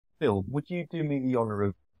Phil, would you do me the honour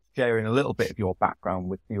of sharing a little bit of your background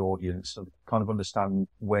with the audience so they kind of understand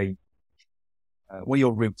where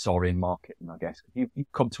your roots are in marketing, I guess? You've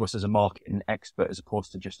come to us as a marketing expert as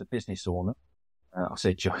opposed to just a business owner. I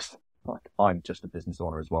say just, like I'm just a business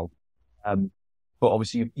owner as well. But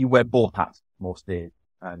obviously you wear both hats most days.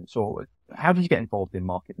 So how did you get involved in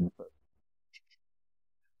marketing?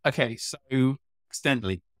 Okay, so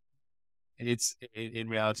extendedly, it's in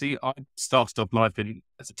reality, I started off life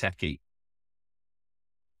as a techie.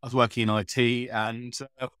 I was working in IT, and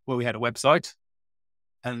we had a website,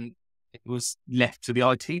 and it was left to the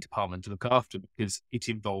IT department to look after because it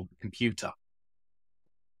involved a computer.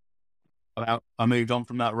 I moved on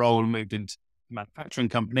from that role and moved into a manufacturing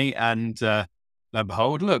company, and lo and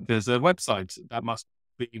behold, look, there's a website that must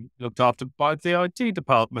be looked after by the IT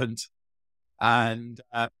department. And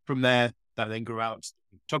from there, that then grew out to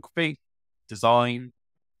photography, design,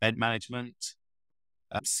 event management,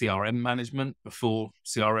 CRM management before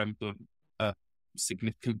CRM was a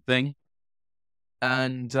significant thing.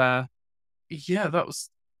 And yeah, that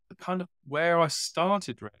was kind of where I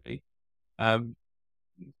started, really.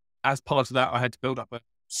 As part of that, I had to build up a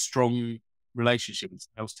strong relationship with the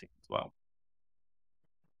sales team as well.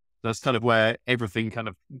 That's kind of where everything kind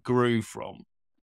of grew from.